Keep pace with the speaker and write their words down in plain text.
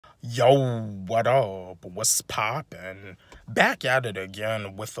Yo, what up? What's poppin'? Back at it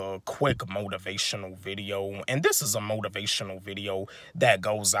again with a quick motivational video. And this is a motivational video that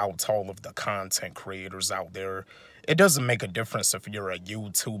goes out to all of the content creators out there. It doesn't make a difference if you're a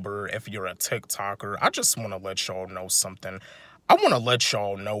YouTuber, if you're a TikToker. I just want to let y'all know something. I want to let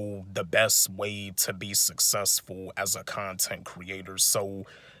y'all know the best way to be successful as a content creator so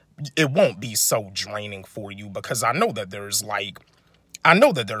it won't be so draining for you, because I know that there's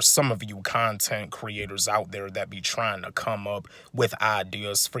some of you content creators out there that be trying to come up with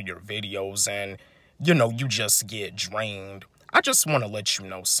ideas for your videos and, you just get drained. I just want to let you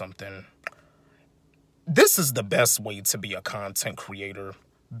know something. This is the best way to be a content creator.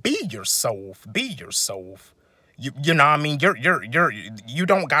 Be yourself. Be yourself. You know what I mean? You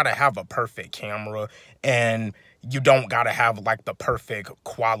don't gotta have a perfect camera, and you don't gotta have like the perfect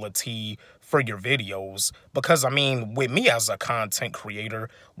quality for your videos, because I mean, with me as a content creator,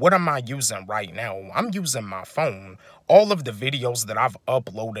 what am I using right now? I'm using my phone. All of the videos that I've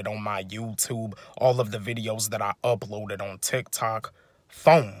uploaded on my YouTube, all of the videos that I uploaded on TikTok,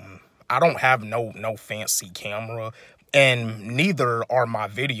 phone. I don't have no fancy camera, and neither are my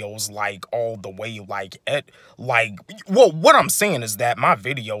videos like all the way well, what I'm saying is that my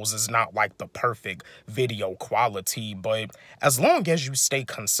videos is not like the perfect video quality, but as long as you stay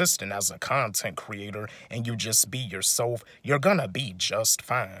consistent as a content creator and you just be yourself, you're gonna be just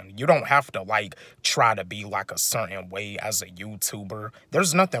fine. You don't have to like try to be like a certain way as a YouTuber.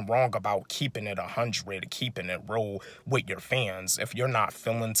 There's nothing wrong about keeping it 100, keeping it real with your fans. If you're not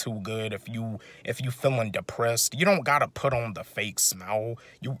feeling too good, if you feeling depressed, you don't gotta put on the fake smile.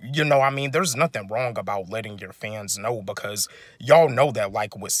 You know, I mean, there's nothing wrong about letting your fans know, because y'all know that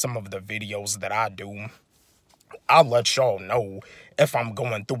like with some of the videos that I do, I'll let y'all know if I'm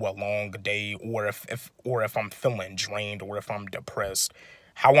going through a long day, or if I'm feeling drained, or if I'm depressed.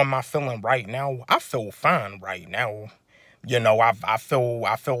 How am I feeling right now? I feel fine right now. I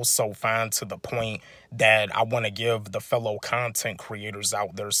feel so fine, to the point that I want to give the fellow content creators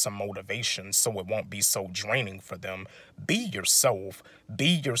out there some motivation so it won't be so draining for them. Be yourself.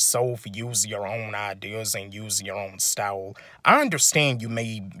 Be yourself. Use your own ideas and use your own style. I understand you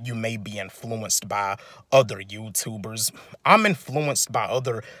may be influenced by other YouTubers. I'm influenced by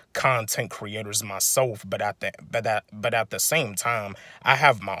other content creators myself, but at the same time, I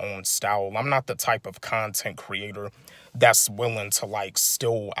have my own style. I'm not the type of content creator that's willing to like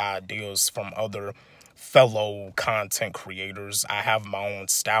steal ideas from other fellow content creators. I have my own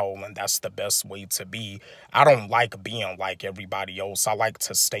style, and that's the best way to be. I don't like being like everybody else. I like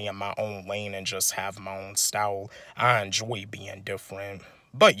to stay in my own lane and just have my own style. I enjoy being different.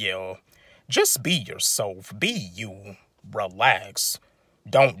 But yeah, just be yourself. Be you. Relax.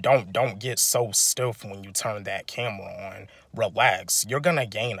 Don't get so stiff when you turn that camera on. Relax. You're gonna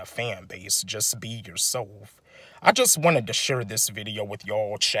gain a fan base. Just be yourself. I just wanted to share this video with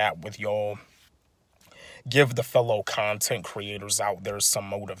y'all, chat with y'all, give the fellow content creators out there some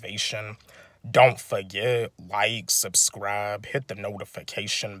motivation. Don't forget, like, subscribe, hit the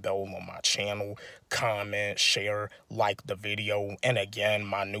notification bell on my channel, comment, share, like the video. And again,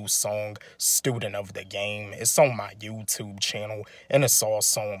 my new song, Student of the Game, it's on my YouTube channel, and it's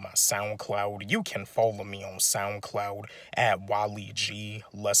also on my SoundCloud. You can follow me on SoundCloud at Wally G.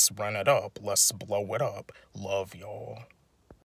 Let's run it up. Let's blow it up. Love y'all.